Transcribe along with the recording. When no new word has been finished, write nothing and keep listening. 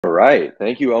All right.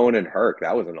 Thank you, Owen and Herc.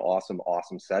 That was an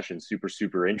awesome session. Super,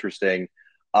 super interesting.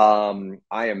 I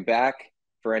am back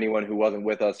for anyone who wasn't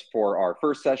with us for our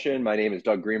first session. My name is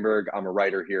Doug Greenberg. I'm a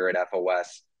writer here at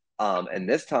FOS. And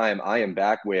this time I am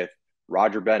back with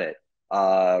Roger Bennett.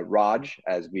 Raj,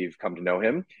 as we've come to know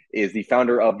him, is the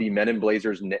founder of the Men in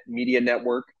Blazers Media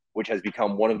Network, which has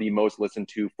become one of the most listened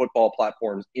to football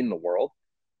platforms in the world.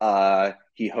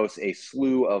 He hosts a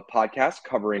slew of podcasts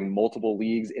covering multiple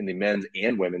leagues in the men's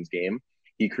and women's game.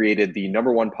 He created the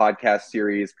 #1 podcast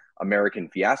series, American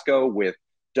Fiasco, with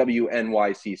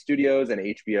WNYC Studios and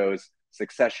HBO's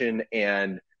Succession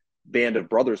and Band of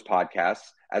Brothers podcasts,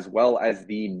 as well as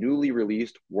the newly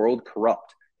released World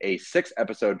Corrupt, a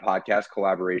 6-episode podcast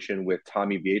collaboration with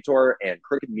Tommy Viator and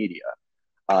Crooked Media.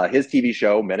 His TV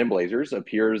show, Men in Blazers,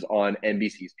 appears on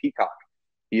NBC's Peacock.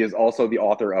 He is also the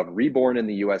author of Reborn in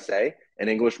the USA, An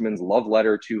Englishman's Love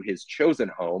Letter to His Chosen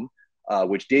Home,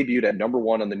 which debuted at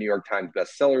 #1 on the New York Times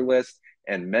bestseller list,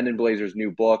 and Men in Blazer's new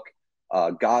book,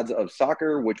 Gods of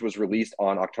Soccer, which was released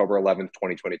on October 11th,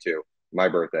 2022. My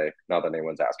birthday, not that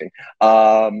anyone's asking.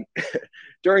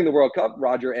 During the World Cup,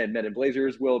 Roger and Men in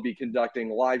Blazers will be conducting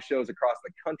live shows across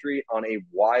the country on a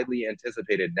widely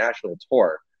anticipated national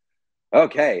tour.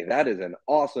 Okay, that is an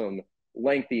awesome,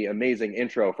 lengthy, amazing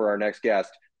intro for our next guest.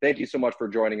 Thank you so much for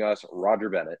joining us, Roger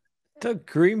Bennett. Doug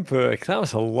Greenberg, that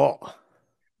was a lot.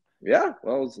 Yeah,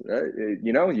 well,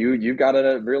 you've got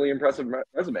a really impressive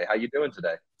resume. How you doing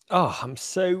today? Oh, I'm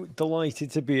so delighted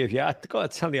to be with you. I've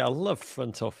got to tell you, I love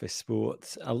front office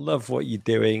sports. I love what you're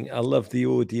doing. I love the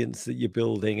audience that you're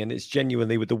building. And it's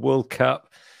genuinely, with the World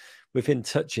Cup within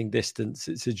touching distance,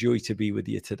 it's a joy to be with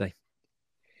you today.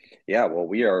 Yeah, well,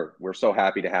 we're so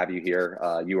happy to have you here.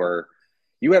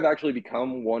 You have actually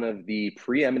become one of the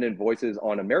preeminent voices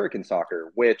on American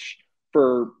soccer, which,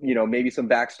 for maybe some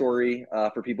backstory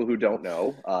for people who don't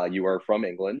know, you are from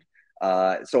England.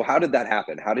 So how did that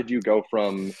happen? How did you go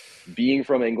from being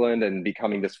from England and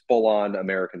becoming this full-on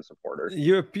American supporter?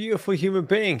 You're a beautiful human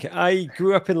being. I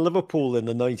grew up in Liverpool in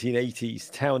the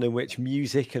 1980s, town in which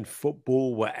music and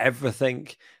football were everything.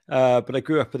 But I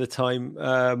grew up at a time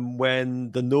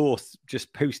when the North,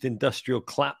 just post-industrial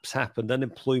collapse happened,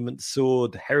 unemployment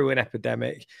soared, heroin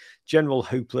epidemic, general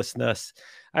hopelessness.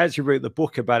 I actually wrote the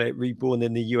book about it, Reborn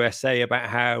in the USA, about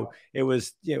how it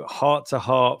was, heart to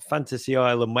heart, Fantasy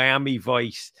Island, Miami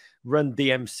Vice, Run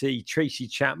DMC, Tracy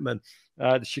Chapman,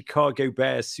 the Chicago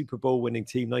Bears Super Bowl winning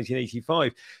team,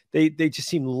 1985. They just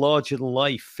seemed larger than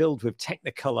life, filled with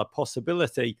technicolor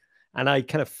possibility. And I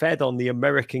kind of fed on the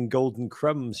American golden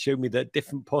crumbs, showed me that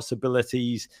different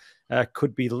possibilities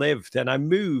could be lived. And I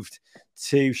moved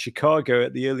to Chicago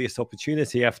at the earliest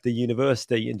opportunity after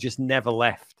university and just never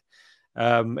left.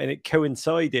 And it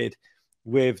coincided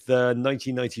with the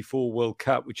 1994 World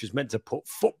Cup, which was meant to put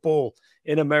football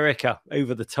in America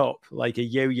over the top, like a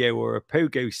yo-yo or a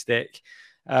pogo stick.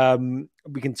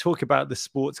 We can talk about the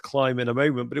sports climb in a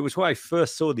moment, but it was where I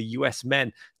first saw the US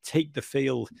men take the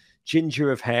field,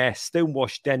 ginger of hair,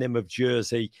 stonewashed denim of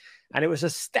jersey. And it was a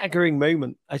staggering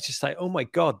moment. I was just like, oh my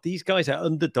God, these guys are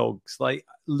underdogs. Like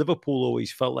Liverpool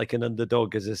always felt like an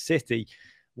underdog as a city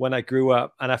when I grew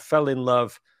up, and I fell in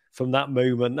love from that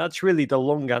moment. That's really the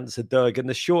long answer, Doug. And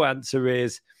the short answer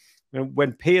is,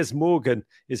 when Piers Morgan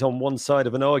is on one side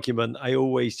of an argument, I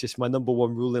always just, my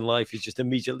 #1 rule in life is just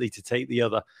immediately to take the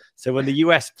other. So when the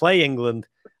US play England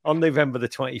on November the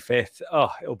 25th,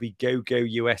 it'll be go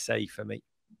USA for me.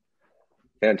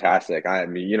 Fantastic. I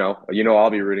mean, I'll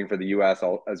be rooting for the U.S.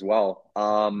 as well.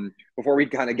 Before we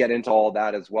kind of get into all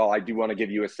that as well, I do want to give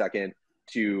you a second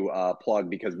to plug,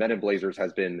 because Men in Blazers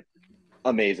has been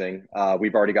amazing.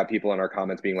 We've already got people in our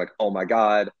comments being like, "Oh my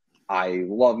God, I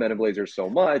love Men in Blazers so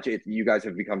much. You guys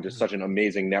have become just such an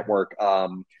amazing network."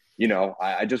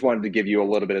 I just wanted to give you a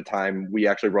little bit of time. We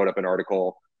actually wrote up an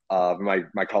article.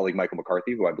 My colleague Michael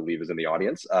McCarthy, who I believe is in the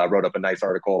audience, wrote up a nice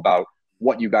article about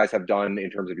what you guys have done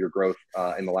in terms of your growth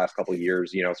in the last couple of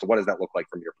years. So what does that look like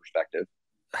from your perspective?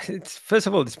 First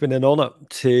of all, it's been an honor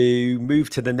to move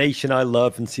to the nation I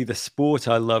love and see the sport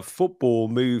I love, football,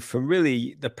 move from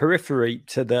really the periphery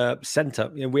to the center.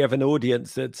 We have an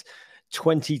audience that's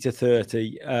 20 to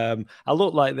 30. I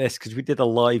look like this because we did a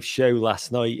live show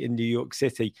last night in New York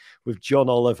City with John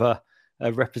Oliver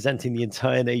representing the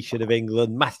entire nation of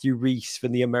England, Matthew Rees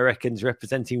from the Americans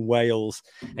representing Wales,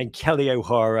 and Kelly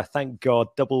O'Hara, thank God,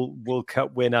 double World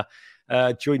Cup winner,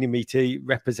 joining me to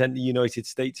represent the United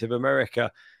States of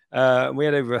America. We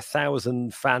had over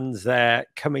 1,000 fans there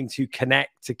coming to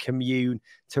connect, to commune,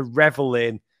 to revel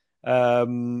in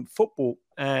football.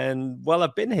 And while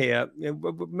I've been here,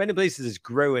 many places has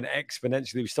grown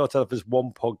exponentially. We started off as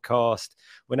one podcast.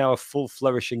 We're now a full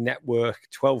flourishing network,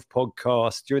 12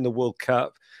 podcasts. During the World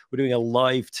Cup, we're doing a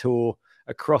live tour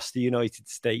across the United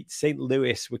States. St.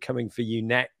 Louis, we're coming for you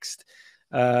next.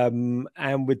 And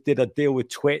we did a deal with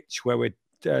Twitch where we're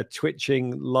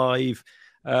twitching live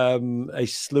a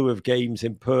slew of games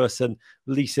in person,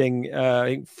 releasing I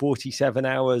think 47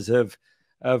 hours of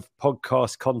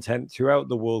podcast content throughout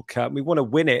the World Cup. We want to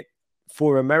win it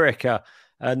for America,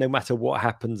 no matter what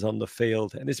happens on the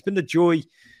field. And it's been the joy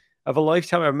of a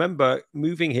lifetime. I remember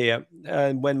moving here,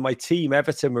 and when my team,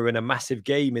 Everton, were in a massive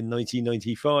game in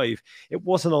 1995, it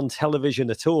wasn't on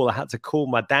television at all. I had to call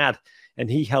my dad, and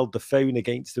he held the phone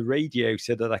against the radio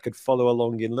so that I could follow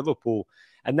along in Liverpool.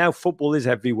 And now football is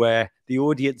everywhere. The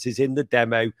audience is in the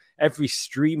demo. Every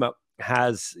streamer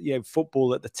has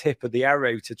football at the tip of the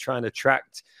arrow to try and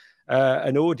attract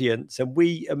an audience. And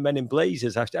we at Men in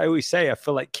Blazers, I always say, I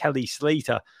feel like Kelly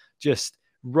Slater, just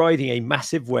riding a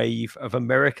massive wave of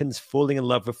Americans falling in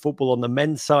love with football on the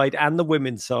men's side and the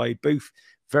women's side, both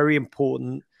very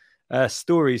important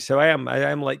stories. So I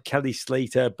am like Kelly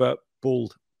Slater, but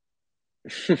bald.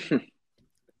 You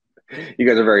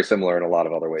guys are very similar in a lot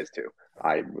of other ways too,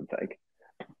 I would think.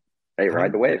 Hey,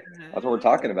 ride the wave. That's what we're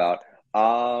talking about.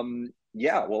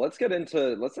 Yeah, well, let's get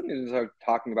into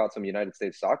talking about some United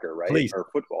States soccer, right? Please. Or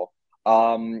football.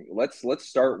 Let's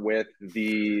start with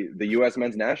the U.S.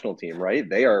 men's national team, right?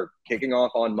 They are kicking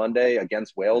off on Monday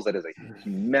against Wales. That is a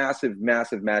massive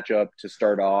matchup to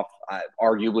start off.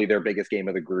 Arguably their biggest game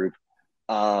of the group.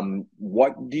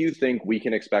 What do you think we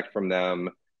can expect from them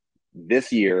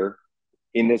this year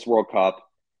in this World Cup?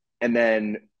 And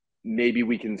then maybe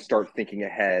we can start thinking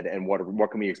ahead and what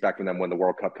can we expect from them when the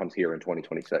World Cup comes here in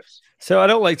 2026? So I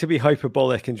don't like to be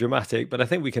hyperbolic and dramatic, but I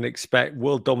think we can expect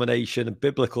world domination and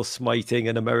biblical smiting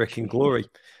and American glory.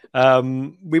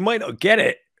 We might not get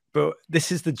it, but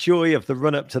this is the joy of the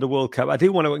run-up to the World Cup. I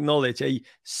do want to acknowledge a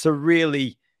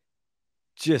surreally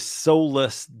just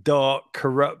soulless, dark,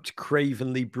 corrupt,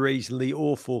 cravenly, brazenly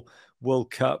awful World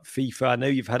Cup FIFA. I know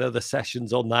you've had other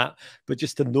sessions on that, but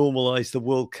just to normalize the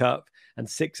World Cup and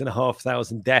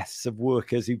 6,500 deaths of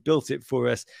workers who built it for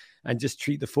us and just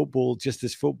treat the football just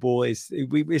as football is.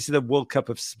 This is a World Cup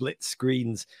of split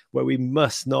screens where we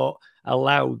must not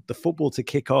allow the football to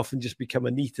kick off and just become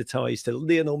anesthetized to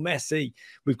Lionel Messi.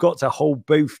 We've got to hold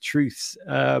both truths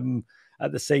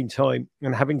at the same time.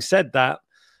 And having said that,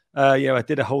 I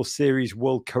did a whole series,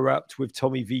 World Corrupt, with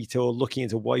Tommy Vitor, looking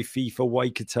into why FIFA, why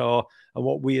Qatar, and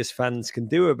what we as fans can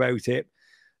do about it,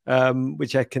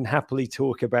 which I can happily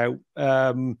talk about.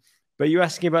 But you're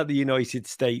asking about the United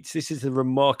States. This is a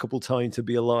remarkable time to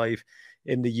be alive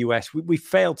in the US. We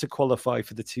failed to qualify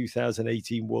for the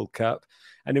 2018 World Cup.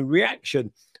 And in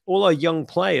reaction, all our young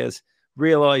players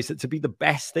realized that to be the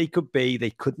best they could be,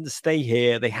 they couldn't stay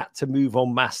here. They had to move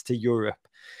en masse to Europe.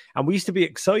 And we used to be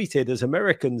excited as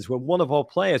Americans when one of our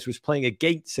players was playing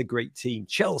against a great team,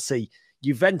 Chelsea,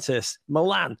 Juventus,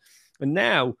 Milan. And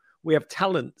now we have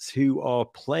talents who are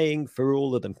playing for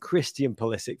all of them. Christian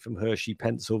Pulisic from Hershey,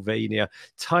 Pennsylvania.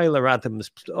 Tyler Adams,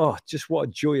 just what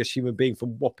a joyous human being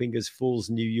from Wappingers Falls,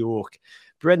 New York.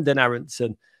 Brendan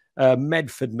Aronson,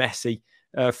 Medford Messi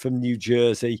from New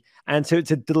Jersey. And so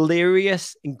it's a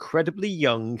delirious, incredibly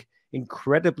young,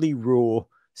 incredibly raw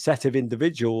set of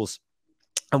individuals.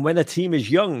 And when a team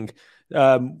is young,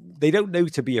 they don't know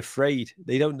to be afraid.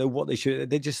 They don't know what they should.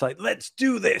 They're just like, let's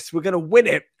do this. We're going to win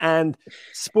it. And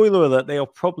spoiler alert, they are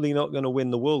probably not going to win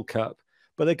the World Cup,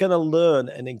 but they're going to learn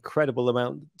an incredible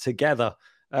amount together.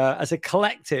 As a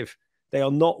collective, they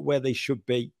are not where they should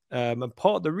be. And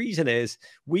part of the reason is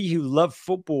we who love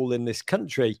football in this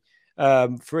country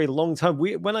for a long time.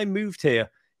 When I moved here,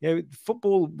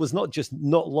 football was not just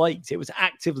not liked, it was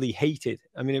actively hated.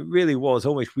 I mean, it really was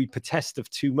almost, we protest of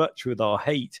too much with our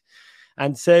hate.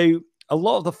 And so a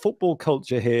lot of the football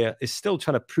culture here is still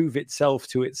trying to prove itself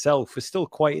to itself. We're still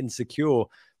quite insecure,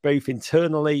 both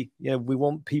internally. We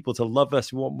want people to love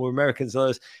us. We want more Americans to love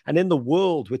us. And in the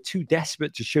world, we're too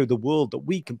desperate to show the world that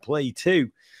we can play too.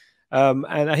 And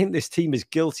I think this team is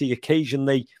guilty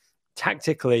occasionally,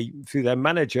 tactically, through their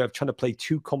manager, of trying to play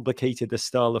too complicated a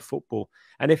style of football.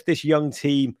 And if this young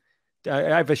team, I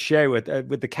have a show with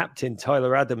the captain,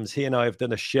 Tyler Adams. He and I have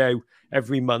done a show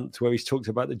every month where he's talked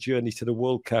about the journey to the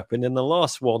World Cup. And in the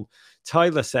last one,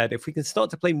 Tyler said, if we can start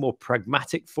to play more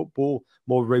pragmatic football,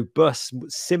 more robust,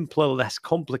 simpler, less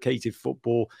complicated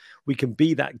football, we can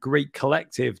be that great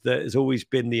collective that has always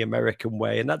been the American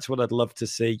way. And that's what I'd love to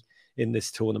see in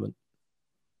this tournament.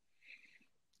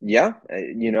 Yeah,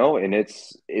 and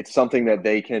it's something that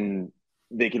they can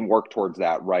work towards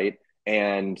that, right?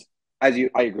 And I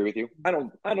agree with you. I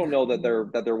don't know that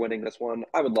they're winning this one.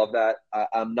 I would love that.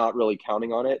 I'm not really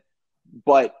counting on it,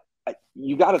 but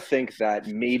you got to think that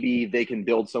maybe they can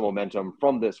build some momentum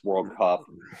from this World Cup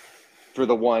for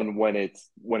the one when it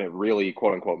really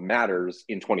quote unquote matters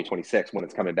in 2026 when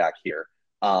it's coming back here.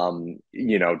 Do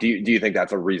you think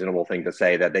that's a reasonable thing to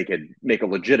say, that they could make a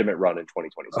legitimate run in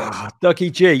 2026?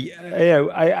 Dougie G,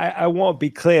 I want to be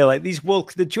clear. Like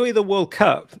the joy of the World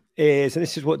Cup is, and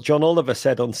this is what John Oliver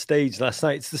said on stage last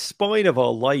night, it's the spine of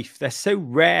our life. They're so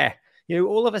rare.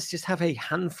 All of us just have a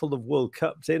handful of World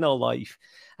Cups in our life.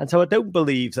 And so I don't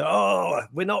believe that,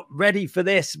 we're not ready for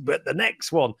this, but the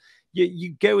next one.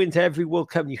 You go into every World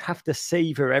Cup and you have to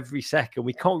savor every second.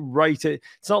 We can't write it.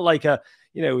 It's not like a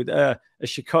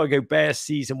Chicago Bears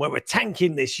season where we're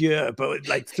tanking this year, but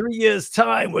like 3 years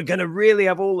time, we're going to really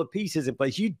have all the pieces in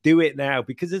place. You do it now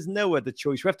because there's no other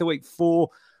choice. We have to wait 4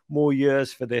 more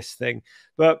years for this thing.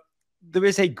 But there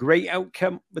is a great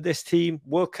outcome with this team.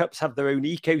 World Cups have their own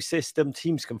ecosystem.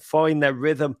 Teams can find their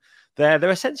rhythm there.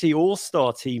 They're essentially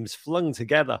all-star teams flung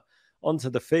together onto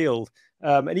the field.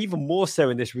 And even more so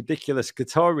in this ridiculous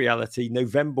Qatar reality,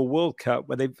 November World Cup,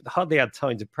 where they've hardly had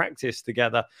time to practice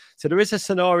together. So there is a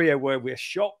scenario where we're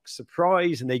shocked,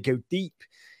 surprised, and they go deep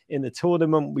in the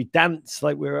tournament. We dance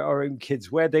like we're at our own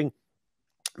kid's wedding.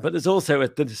 But there's also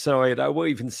the scenario that I won't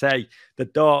even say the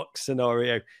dark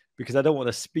scenario, because I don't want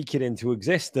to speak it into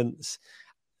existence.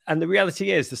 And the reality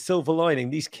is, the silver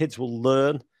lining, these kids will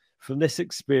learn from this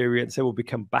experience. They will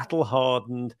become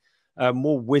battle-hardened,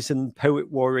 more wizened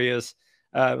poet warriors.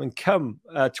 And come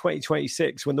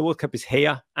 2026, when the World Cup is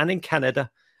here and in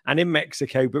Canada and in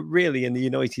Mexico, but really in the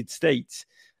United States,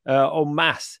 en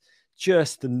masse,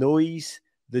 just the noise,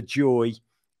 the joy,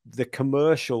 the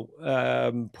commercial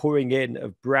pouring in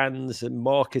of brands and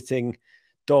marketing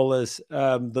dollars,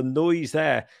 the noise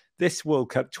there. This World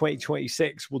Cup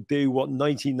 2026 will do what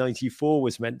 1994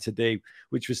 was meant to do,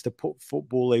 which was to put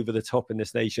football over the top in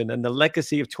this nation. And the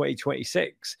legacy of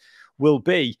 2026 will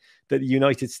be that the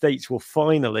United States will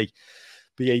finally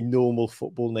be a normal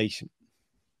football nation.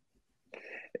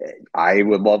 I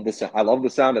love the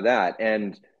sound of that.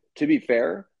 And to be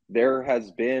fair, there has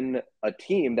been a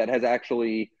team that has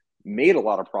actually made a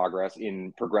lot of progress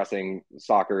in progressing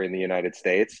soccer in the United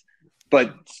States.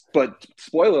 But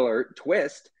spoiler alert,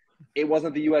 twist, it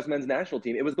wasn't the U.S. men's national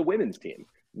team. It was the women's team.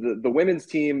 The women's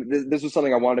team, this was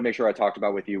something I wanted to make sure I talked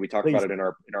about with you. We talked about it in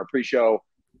our pre-show.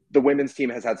 The women's team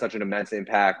has had such an immense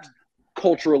impact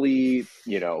culturally,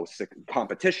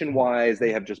 competition-wise.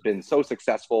 They have just been so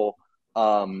successful.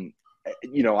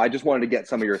 I just wanted to get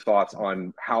some of your thoughts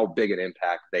on how big an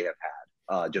impact they have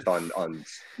had just on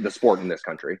the sport in this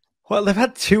country. Well, they've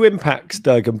had 2 impacts,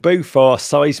 Doug, and both are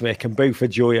seismic and both are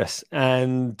joyous.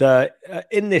 And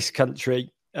in this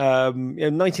country,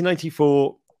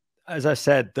 1994, as I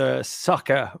said, the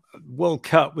soccer World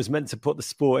Cup was meant to put the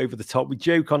sport over the top. We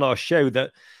joke on our show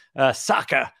that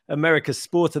soccer, America's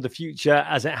sport of the future,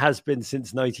 as it has been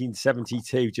since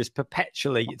 1972, just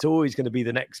perpetually, it's always going to be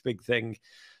the next big thing.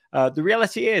 The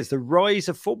reality is the rise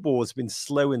of football has been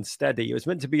slow and steady. It was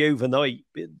meant to be overnight.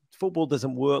 Football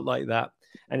doesn't work like that.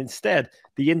 And instead,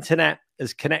 the internet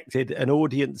has connected an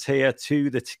audience here to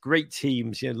the great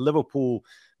teams, Liverpool,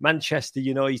 Manchester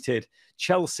United,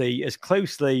 Chelsea, as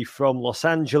closely from Los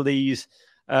Angeles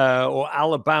or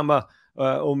Alabama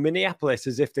or Minneapolis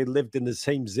as if they lived in the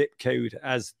same zip code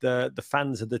as the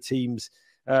fans of the teams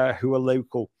who are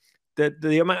local.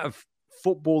 The amount of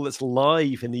football that's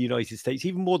live in the United States,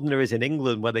 even more than there is in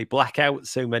England, where they black out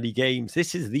so many games.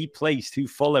 This is the place to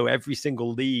follow every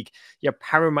single league. You have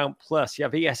Paramount Plus, you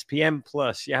have ESPN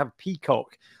Plus, you have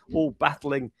Peacock, all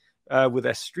battling with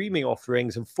their streaming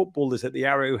offerings, and football is at the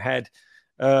arrowhead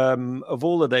of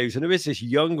all of those. And there is this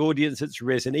young audience that's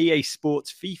risen. EA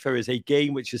Sports FIFA is a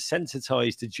game which has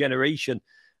sensitized a generation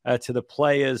to the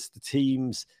players, the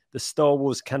teams, the Star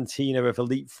Wars cantina of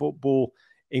elite football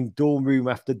in dorm room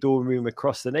after dorm room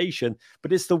across the nation.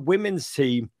 But it's the women's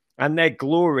team and their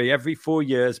glory every 4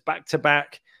 years,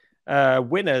 back-to-back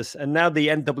winners. And now the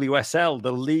NWSL,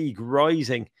 the league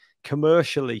rising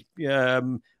commercially.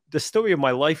 The story of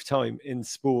my lifetime in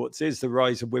sports is the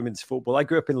rise of women's football. I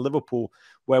grew up in Liverpool,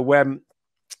 where when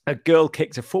a girl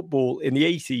kicked a football in the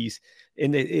 80s,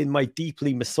 in my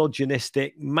deeply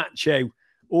misogynistic, macho,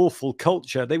 awful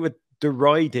culture, they were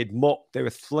derided, mocked, they were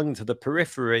flung to the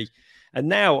periphery. And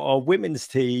now our women's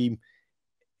team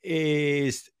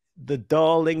is the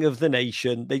darling of the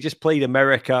nation. They just played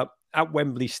America at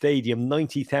Wembley Stadium.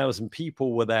 90,000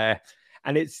 people were there.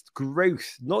 And it's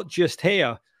growth, not just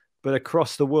here, but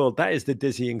across the world. That is the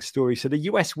dizzying story. So the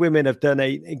US women have done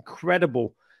an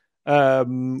incredible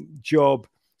job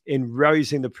in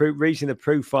raising the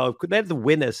profile. They're the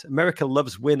winners. America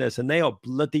loves winners, and they are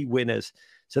bloody winners.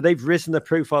 So they've risen the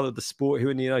profile of the sport here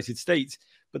in the United States.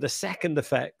 But the second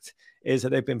effect is that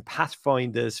they've been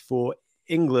pathfinders for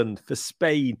England, for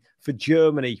Spain, for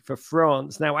Germany, for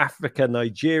France, now Africa,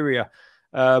 Nigeria.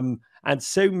 And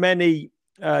so many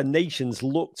nations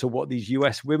look to what these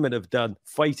US women have done,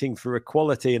 fighting for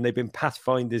equality, and they've been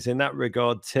pathfinders in that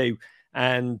regard too.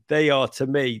 And they are, to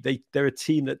me, they're a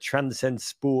team that transcends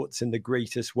sports in the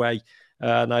greatest way.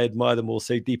 And I admire them all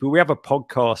so deeply. We have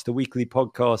a weekly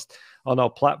podcast on our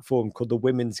platform called The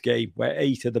Women's Game, where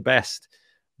 8 of the best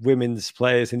women's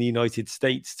players in the United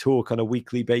States talk on a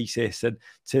weekly basis. And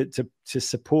to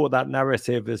support that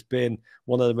narrative has been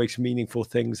one of the most meaningful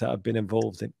things that I've been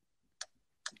involved in.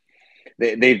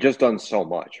 They've just done so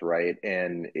much, right?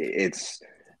 And it's,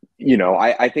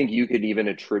 I think you could even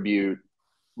attribute,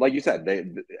 like you said,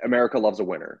 America loves a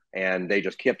winner, and they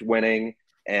just kept winning.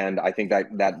 And I think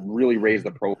that really raised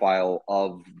the profile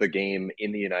of the game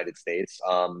in the United States.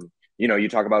 You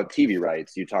talk about TV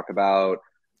rights, you talk about,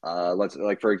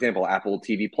 for example, Apple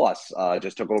TV Plus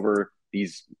just took over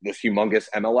this humongous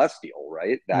MLS deal,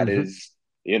 right? That is,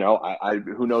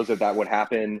 who knows if that would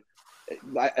happen.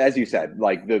 As you said,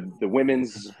 like the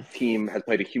women's team has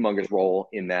played a humongous role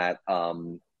in that.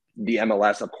 The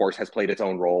MLS, of course, has played its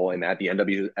own role in that. The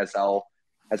NWSL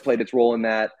has played its role in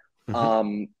that.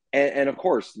 And of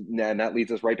course, and that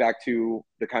leads us right back to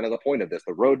the kind of the point of this,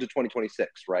 the road to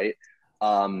 2026, right?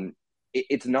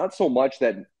 It's not so much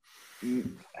that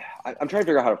I'm trying to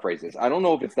figure out how to phrase this. I don't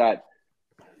know if it's that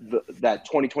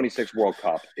 2026 World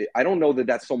Cup. I don't know that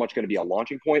that's so much going to be a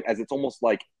launching point as it's almost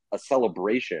like a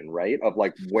celebration, right? Of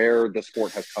like where the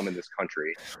sport has come in this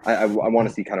country. I want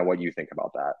to see kind of what you think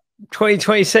about that.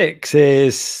 2026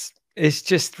 is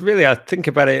just really, I think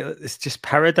about it, it's just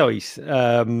paradise.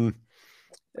 There's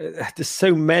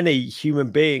so many human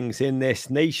beings in this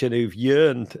nation who've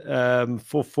yearned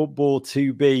for football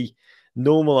to be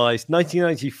normalized.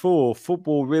 1994,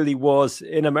 football really was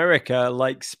in America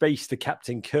like space to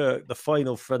Captain Kirk, the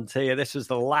final frontier. This was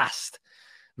the last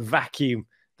vacuum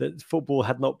that football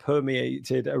had not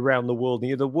permeated around the world.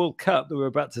 And the World Cup that we're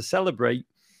about to celebrate,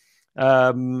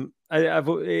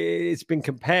 it's been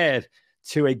compared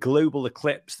to a global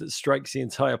eclipse that strikes the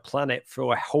entire planet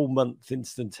for a whole month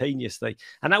instantaneously.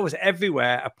 And that was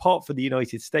everywhere apart from the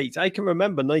United States. I can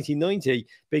remember 1990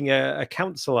 being a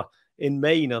counselor in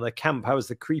Maine on a camp. I was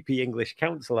the creepy English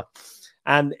counselor.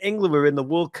 And England were in the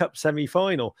World Cup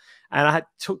semi-final. And I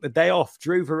took the day off,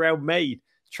 drove around Maine,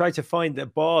 tried to find a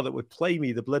bar that would play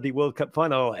me the bloody World Cup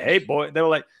final. Hey, boy, they were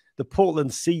like the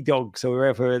Portland Sea Dogs or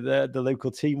wherever the local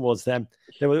team was then.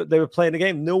 They were playing the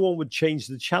game. No one would change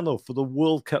the channel for the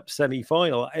World Cup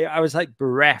semi-final. I was like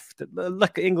bereft.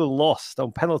 Look, England lost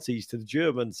on penalties to the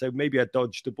Germans, so maybe I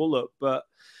dodged a bullet. But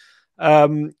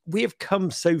we have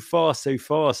come so far, so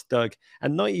fast, Doug.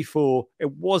 And 94,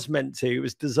 it was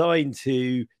designed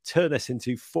to turn us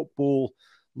into football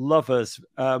lovers.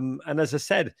 And as I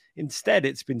said, instead,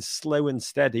 it's been slow and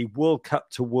steady, World Cup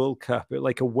to World Cup,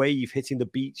 like a wave hitting the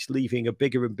beach, leaving a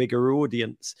bigger and bigger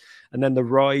audience. And then the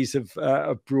rise of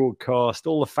broadcast,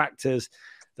 all the factors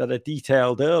that are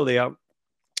detailed earlier.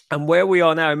 And where we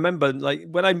are now, I remember, like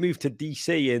when I moved to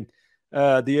DC in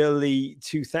the early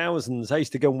 2000s, I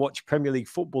used to go and watch Premier League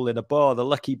football in a bar, the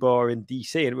Lucky Bar in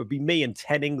DC, and it would be me and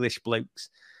 10 English blokes.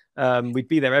 We'd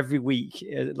be there every week,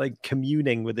 like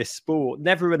communing with this sport,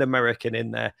 never an American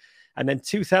in there. And then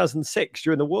 2006,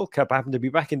 during the World Cup, I happened to be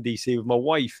back in DC with my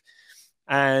wife,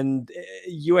 and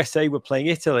USA were playing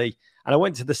Italy. And I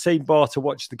went to the same bar to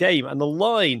watch the game, and the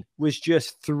line was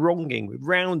just thronging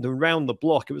round and round the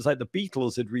block. It was like the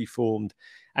Beatles had reformed.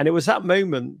 And it was that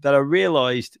moment that I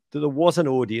realized that there was an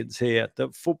audience here,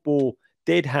 that football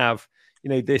did have,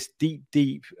 this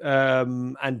deep,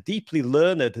 and deeply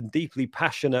learned and deeply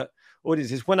passionate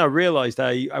audiences. When I realized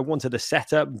I wanted to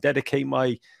set up and dedicate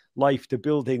my life to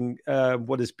building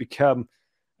what has become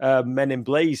Men in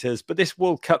Blazers. But this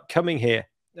World Cup coming here,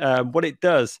 what it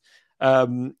does,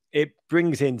 it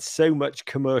brings in so much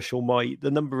commercial might.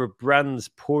 The number of brands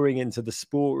pouring into the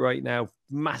sport right now,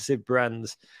 massive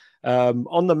brands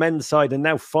on the men's side, and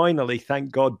now finally,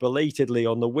 thank God, belatedly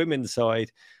on the women's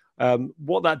side.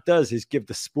 What that does is give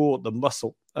the sport the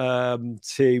muscle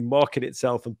to market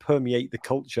itself and permeate the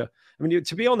culture. I mean,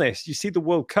 to be honest, you see the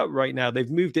World Cup right now, they've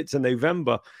moved it to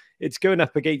November. It's going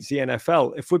up against the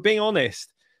NFL. If we're being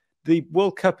honest, the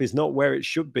World Cup is not where it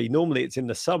should be. Normally it's in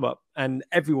the summer and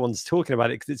everyone's talking about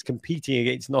it because it's competing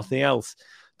against nothing else.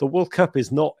 The World Cup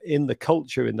is not in the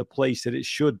culture, in the place that it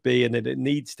should be and that it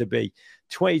needs to be.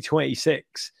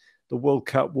 2026, the World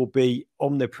Cup will be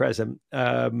omnipresent.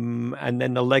 And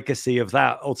then the legacy of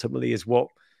that ultimately is what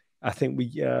I think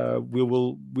we've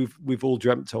all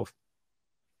dreamt of.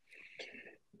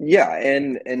 Yeah,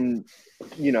 and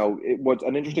what's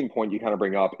an interesting point you kind of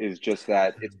bring up is just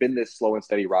that it's been this slow and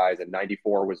steady rise, and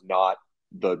 '94 was not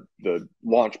the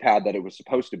launch pad that it was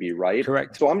supposed to be, right?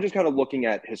 Correct. So I'm just kind of looking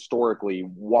at historically,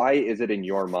 why is it in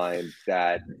your mind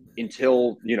that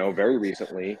until very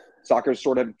recently, soccer's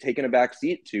sort of taken a back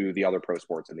seat to the other pro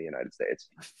sports in the United States?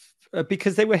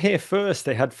 Because they were here first,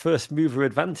 they had first mover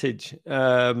advantage,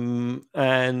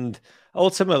 and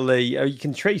ultimately you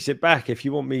can trace it back if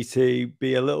you want me to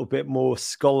be a little bit more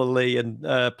scholarly and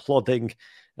plodding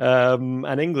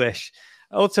and English.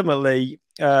 Ultimately,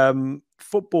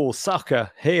 football,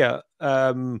 soccer here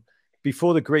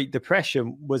before the Great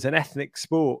Depression was an ethnic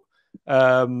sport.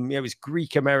 It was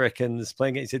Greek Americans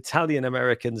playing against Italian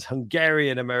Americans,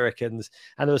 Hungarian Americans,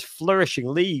 and there was flourishing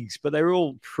leagues, but they were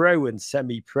all pro and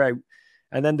semi-pro.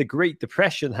 And then the Great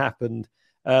Depression happened.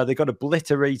 They got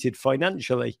obliterated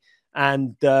financially,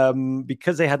 and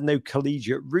because they had no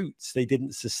collegiate roots, they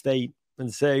didn't sustain.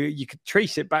 And so you could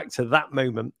trace it back to that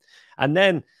moment. And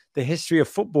then the history of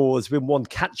football has been one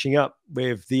catching up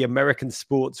with the American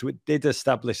sports which did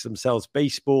establish themselves.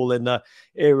 Baseball in the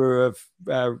era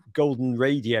of golden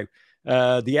radio,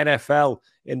 the NFL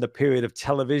in the period of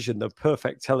television, the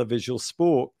perfect televisual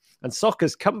sport. And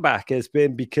soccer's comeback has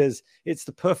been because it's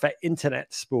the perfect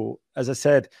internet sport. As I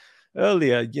said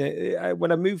earlier,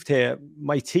 when I moved here,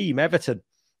 my team, Everton,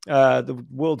 the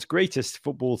world's greatest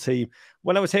football team,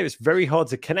 when I was here, it's very hard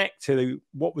to connect to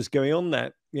what was going on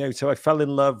there. So I fell in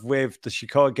love with the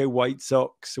Chicago White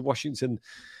Sox, the Washington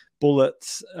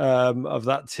Bullets of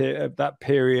that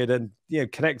period, and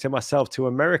connecting myself to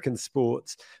American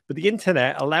sports. But the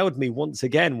internet allowed me once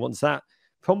that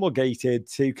promulgated,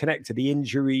 to connect to the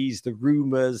injuries, the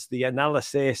rumors, the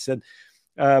analysis, and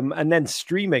then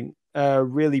streaming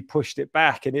really pushed it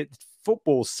back. And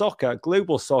football, soccer,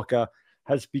 global soccer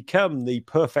has become the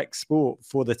perfect sport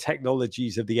for the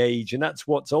technologies of the age. And that's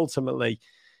what's ultimately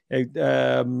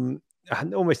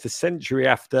almost a century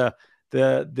after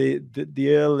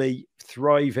the early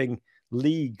thriving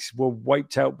leagues were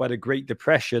wiped out by the Great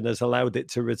Depression has allowed it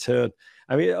to return.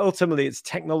 I mean, ultimately, it's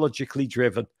technologically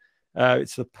driven.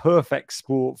 It's the perfect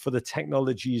sport for the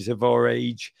technologies of our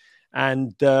age.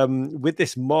 And with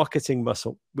this marketing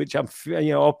muscle, which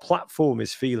our platform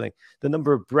is feeling, the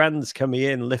number of brands coming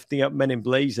in, lifting up Men in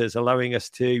Blazers, allowing us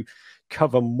to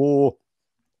cover more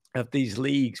of these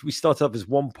leagues. We started off as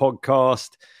one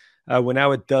podcast. We're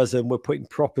now a dozen. We're putting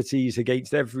properties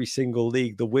against every single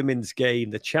league, the women's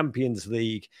game, the Champions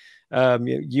League,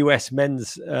 US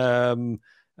men's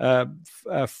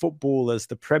footballers,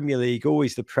 the Premier League,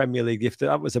 always the Premier League. If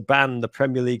that was a band, the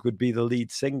Premier League would be the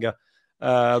lead singer.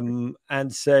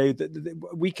 And so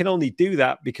we can only do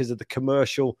that because of the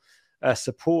commercial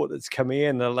support that's coming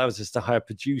in that allows us to hire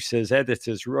producers,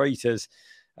 editors, writers.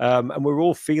 And we're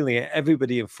all feeling it.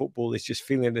 Everybody in football is just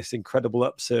feeling this incredible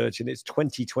upsurge, and it's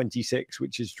 2026,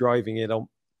 which is driving it on.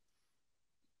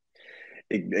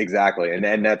 Exactly.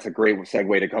 And that's a great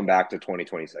segue to come back to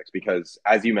 2026, because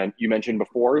as you mentioned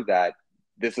before, that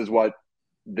this is what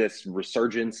this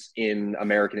resurgence in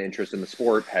American interest in the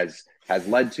sport has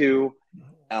led to.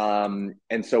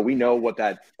 And so we know what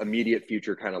that immediate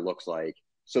future kind of looks like.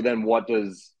 So then what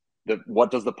does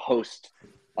the post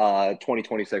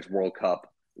 2026 World Cup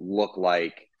look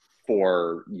like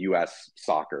for US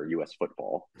soccer, US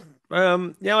football?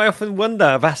 I often wonder,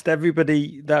 I've asked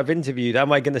everybody that I've interviewed,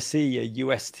 am I going to see a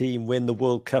US team win the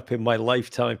World Cup in my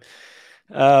lifetime?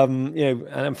 And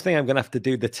I'm thinking I'm going to have to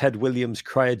do the Ted Williams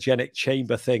cryogenic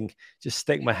chamber thing, just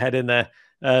stick my head in there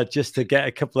just to get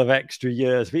a couple of extra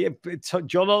years. But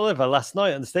John Oliver last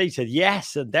night on stage said,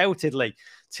 yes, undoubtedly.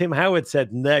 Tim Howard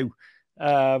said no.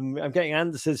 I'm getting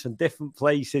answers from different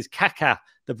places. Kaká,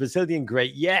 the Brazilian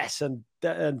great, yes, and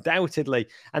undoubtedly.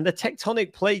 And the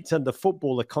tectonic plates under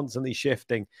football are constantly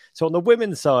shifting. So on the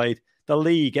women's side, the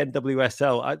league,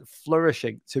 NWSL, are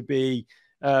flourishing to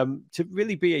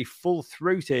really be a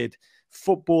full-throated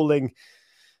footballing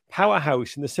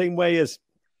powerhouse in the same way as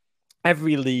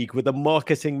every league with a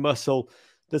marketing muscle.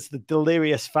 There's the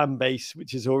delirious fan base,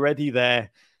 which is already there.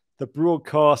 The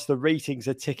broadcast, the ratings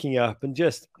are ticking up, and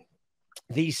just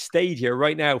these stadia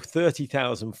right now,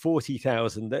 30,000,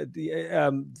 40,000,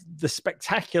 the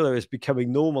spectacular is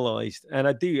becoming normalized. And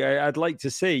I'd like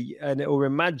to see, or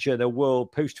imagine a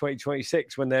world post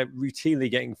 2026 when they're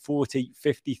routinely getting 40,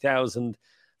 50,000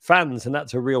 fans. And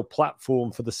that's a real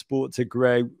platform for the sport to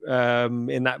grow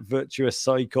in that virtuous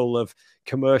cycle of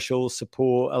commercial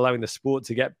support, allowing the sport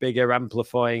to get bigger,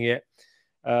 amplifying it.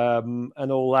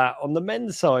 and all that. On the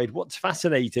men's side, what's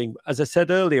fascinating, as I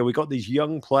said earlier, we got these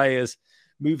young players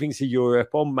moving to Europe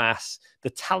en masse. The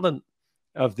talent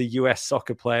of the US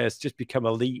soccer players just become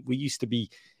elite. We used to be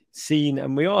seen,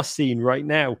 and we are seen right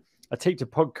now. I taped a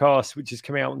podcast which is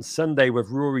coming out on Sunday with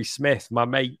Rory Smith, my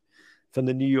mate from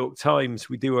the New York Times.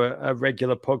 We do a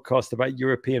regular podcast about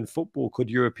European football called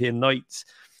European Nights.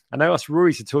 And I asked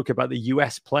Rory to talk about the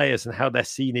US players and how they're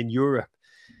seen in Europe.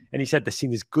 And he said they're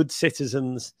seen as good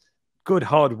citizens, good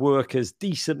hard workers,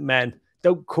 decent men,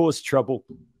 don't cause trouble.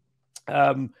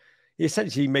 He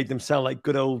essentially made them sound like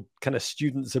good old kind of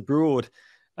students abroad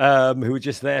who were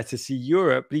just there to see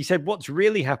Europe. But he said what's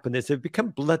really happened is they've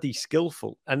become bloody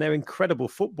skillful and they're incredible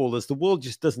footballers. The world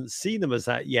just doesn't see them as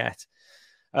that yet.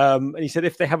 And he said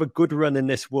if they have a good run in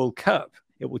this World Cup,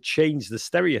 it will change the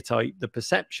stereotype, the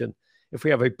perception. If we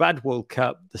have a bad World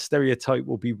Cup, the stereotype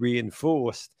will be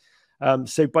reinforced.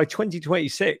 So by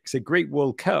 2026, a great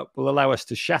World Cup will allow us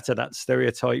to shatter that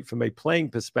stereotype from a playing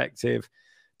perspective.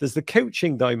 There's the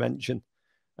coaching dimension,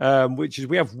 which is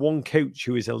we have one coach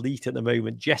who is elite at the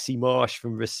moment, Jesse Marsh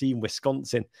from Racine,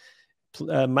 Wisconsin,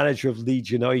 manager of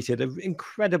Leeds United, an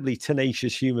incredibly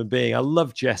tenacious human being. I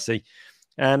love Jesse.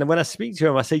 And when I speak to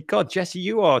him, I say, God, Jesse,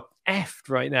 you are effed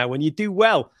right now. When you do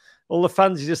well, all the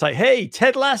fans are just like, hey,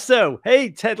 Ted Lasso. Hey,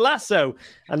 Ted Lasso.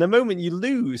 And the moment you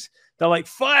lose, they're like,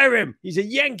 fire him. He's a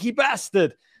Yankee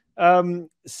bastard.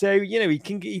 So,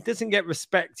 he doesn't get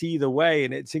respect either way.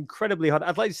 And it's incredibly hard.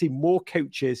 I'd like to see more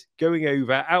coaches going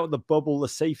over out of the bubble, the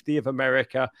safety of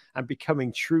America, and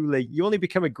becoming truly, you only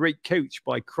become a great coach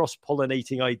by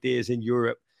cross-pollinating ideas in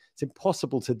Europe. It's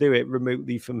impossible to do it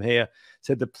remotely from here.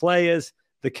 So the players,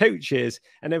 the coaches,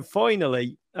 and then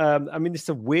finally, it's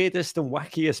the weirdest and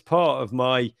wackiest part of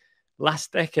my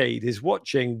last decade is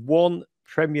watching one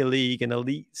Premier League and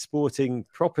elite sporting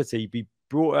property be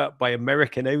brought up by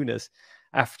American owners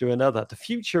after another. The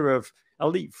future of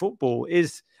elite football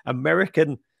is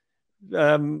American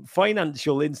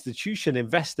financial institution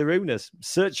investor owners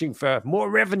searching for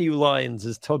more revenue lines,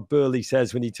 as Todd Burley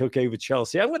says when he took over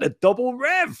Chelsea. I'm going to double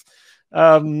rev.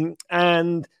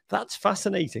 And that's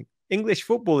fascinating. English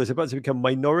football is about to become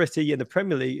minority in the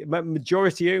Premier League,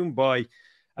 majority owned by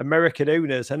American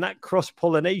owners, and that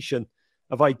cross-pollination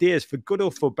of ideas for good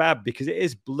or for bad, because it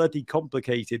is bloody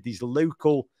complicated. These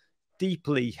local,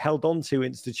 deeply held onto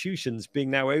institutions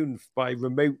being now owned by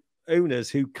remote owners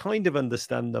who kind of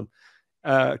understand them.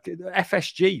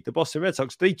 FSG, the Boston Red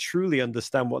Sox, they truly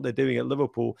understand what they're doing at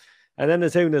Liverpool. And then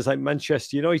there's owners like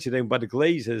Manchester United owned by the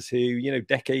Glazers who,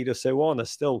 decade or so on are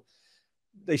still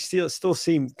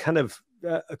seem kind of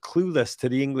clueless to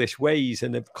the English ways,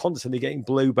 and they're constantly getting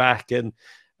blowback, and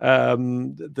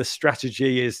the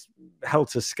strategy is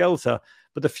helter-skelter.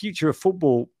 But the future of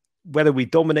football, whether we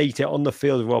dominate it on the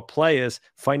field with our players,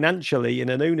 financially in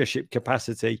an ownership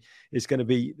capacity,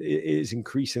 is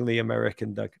increasingly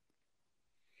American, Doug.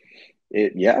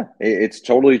 It's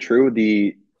totally true.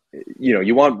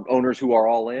 You want owners who are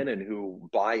all in and who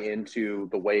buy into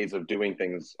the ways of doing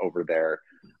things over there.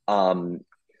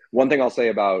 One thing I'll say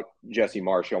about Jesse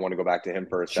Marsh, I want to go back to him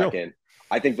for a second.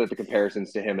 I think that the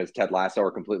comparisons to him as Ted Lasso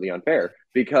are completely unfair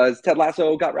because Ted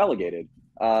Lasso got relegated.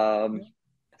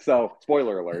 So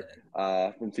spoiler alert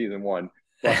from season 1.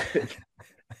 But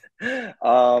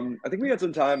I think we had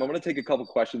some time. I'm going to take a couple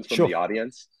questions from the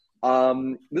audience.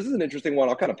 This is an interesting one.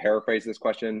 I'll kind of paraphrase this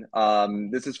question.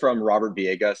 This is from Robert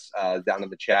Villegas down in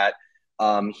the chat.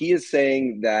 He is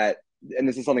saying that, and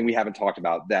this is something we haven't talked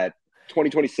about, that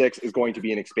 2026 is going to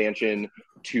be an expansion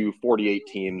to 48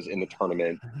 teams in the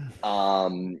tournament.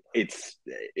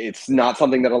 It's not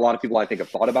something that a lot of people I think have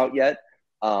thought about yet.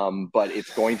 But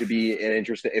it's going to be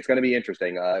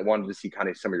interesting. I wanted to see kind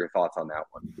of some of your thoughts on that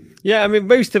one. Yeah,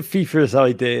 most of FIFA's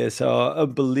ideas are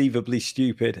unbelievably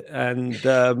stupid. And,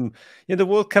 the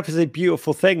World Cup is a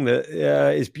beautiful thing that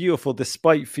is beautiful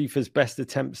despite FIFA's best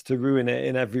attempts to ruin it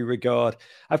in every regard.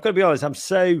 I've got to be honest, I'm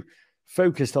so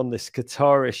focused on this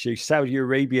Qatar issue, Saudi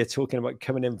Arabia talking about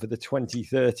coming in for the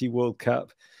 2030 World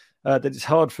Cup, that it's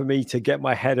hard for me to get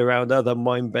my head around other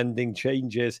mind-bending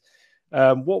changes.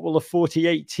 What will a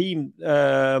 48-team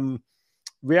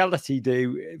reality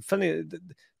do? Funny,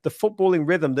 the footballing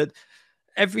rhythm that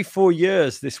every 4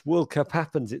 years this World Cup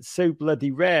happens. It's so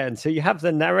bloody rare. And so you have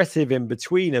the narrative in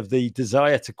between of the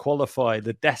desire to qualify,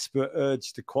 the desperate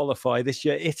urge to qualify. This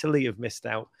year, Italy have missed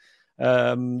out.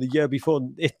 The year before,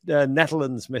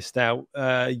 Netherlands missed out.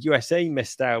 USA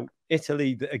missed out.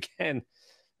 Italy, again,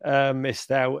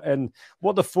 missed out. And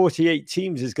what the 48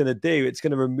 teams is going to do, it's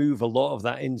going to remove a lot of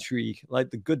that intrigue.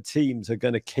 Like the good teams are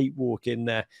going to cakewalk in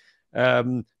there.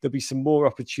 There'll be some more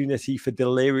opportunity for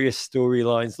delirious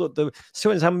storylines. Look, the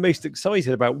something I'm most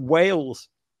excited about, Wales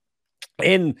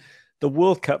in the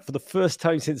World Cup for the first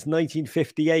time since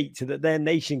 1958, so that their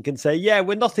nation can say, yeah,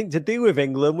 we're nothing to do with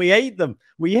England. We hate them.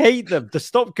 We hate them. To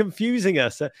stop confusing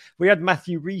us. We had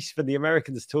Matthew Rees from the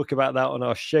Americans talk about that on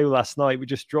our show last night. We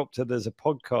just dropped it as a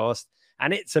podcast.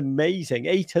 And it's amazing.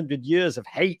 800 years of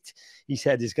hate, he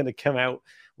said, is going to come out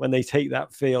when they take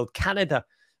that field. Canada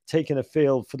taking a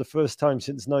field for the first time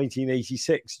since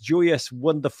 1986. Joyous,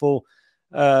 wonderful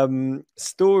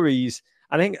stories.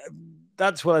 I think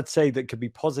that's what I'd say that could be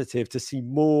positive, to see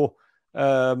more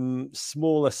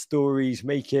smaller stories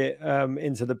make it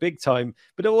into the big time,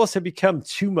 but it'll also become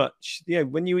too much. You know,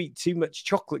 when you eat too much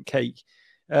chocolate cake,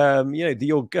 you know,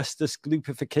 the Augustus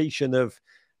glupification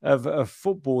of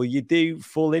football, you do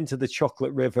fall into the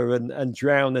chocolate river and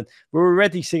drown. And we're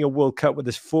already seeing a World Cup where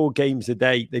there's 4 games a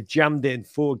day. They've jammed in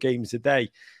 4 games a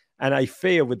day. And I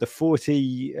fear with the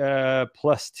 40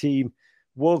 plus team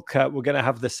World Cup, we're going to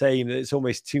have the same. It's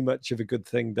almost too much of a good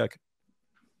thing, Doug.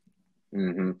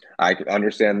 Mm-hmm. I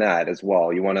understand that as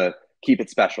well. You want to keep it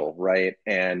special, right?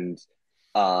 And,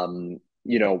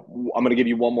 you know, I'm going to give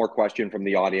you one more question from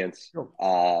the audience. Sure.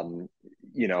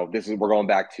 You know, we're going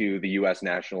back to the U.S.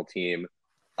 national team.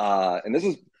 And this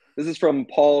is from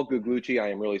Paul Guglucci. I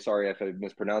am really sorry if I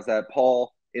mispronounced that.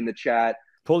 Paul in the chat.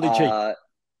 Paulie G.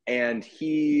 And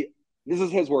this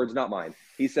is his words, not mine.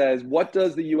 He says, what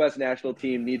does the U.S. national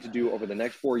team need to do over the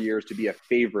next 4 years to be a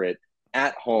favorite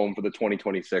at home for the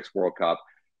 2026 World Cup?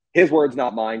 His words,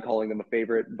 not mine, calling them a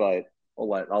favorite, but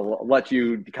I'll let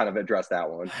you kind of address that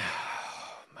one.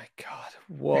 Oh, my God.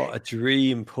 What a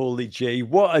dream, Paulie G.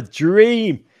 What a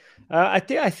dream. I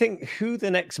think who the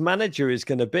next manager is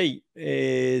going to be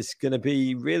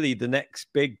really the next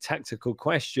big tactical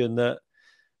question that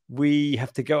we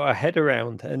have to go our head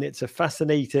around. And it's a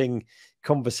fascinating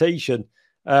conversation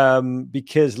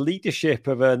because leadership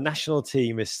of a national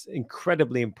team is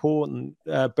incredibly important,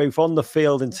 both on the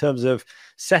field in terms of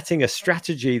setting a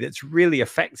strategy that's really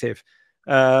effective.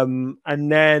 And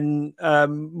then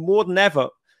more than ever,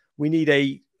 we need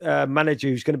a manager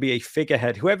who's going to be a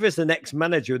figurehead. Whoever is the next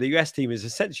manager of the US team is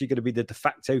essentially going to be the de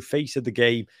facto face of the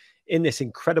game in this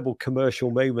incredible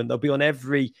commercial moment. They'll be on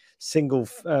every single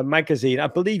magazine. I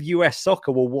believe US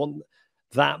soccer will want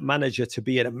that manager to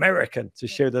be an American, to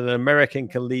show that an American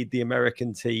can lead the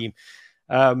American team.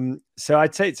 So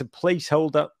I'd say it's a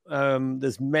placeholder.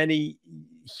 There's many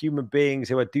human beings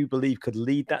who I do believe could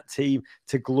lead that team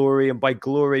to glory. And by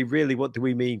glory, really, what do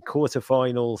we mean?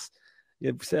 Quarterfinals,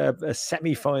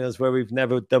 semi-finals where we've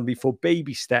never done before.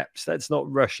 Baby steps. Let's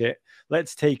not rush it.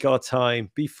 Let's take our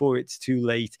time before it's too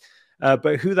late.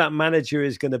 But who that manager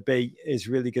is going to be is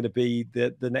really going to be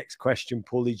the next question,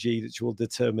 Paulie G, which will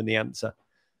determine the answer.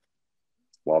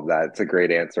 Well, that's a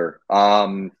great answer.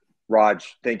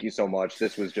 Raj, thank you so much.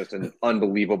 This was just an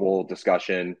unbelievable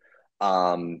discussion.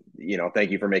 You know,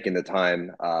 thank you for making the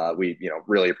time. We,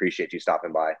 really appreciate you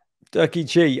stopping by. Dougie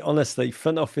G, honestly,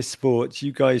 Front Office Sports,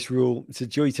 you guys rule. It's a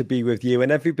joy to be with you.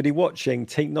 And everybody watching,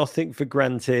 take nothing for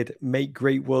granted. Make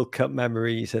great World Cup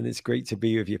memories. And it's great to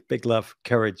be with you. Big love,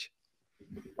 courage.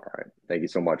 All right. Thank you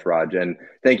so much, Raj. And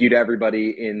thank you to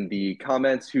everybody in the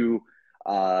comments who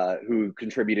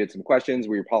contributed some questions.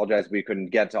 We apologize we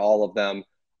couldn't get to all of them.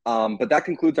 But that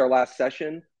concludes our last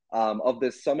session of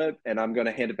this summit. And I'm going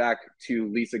to hand it back to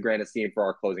Lisa Granatstein for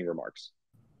our closing remarks.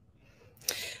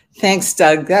 Thanks,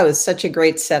 Doug. That was such a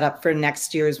great setup for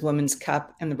next year's Women's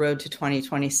Cup and the road to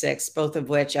 2026, both of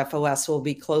which FOS will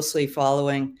be closely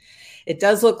following. It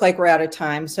does look like we're out of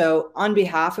time. So on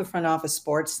behalf of Front Office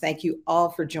Sports, thank you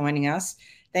all for joining us.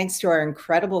 Thanks to our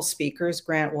incredible speakers,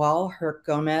 Grant Wall, Herc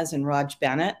Gomez, and Raj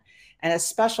Bennett. And a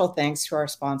special thanks to our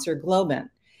sponsor, Globant.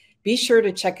 Be sure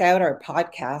to check out our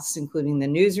podcasts, including The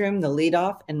Newsroom, The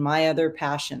Leadoff, and My Other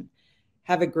Passion.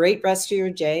 Have a great rest of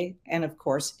your day. And of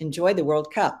course, enjoy the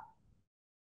World Cup.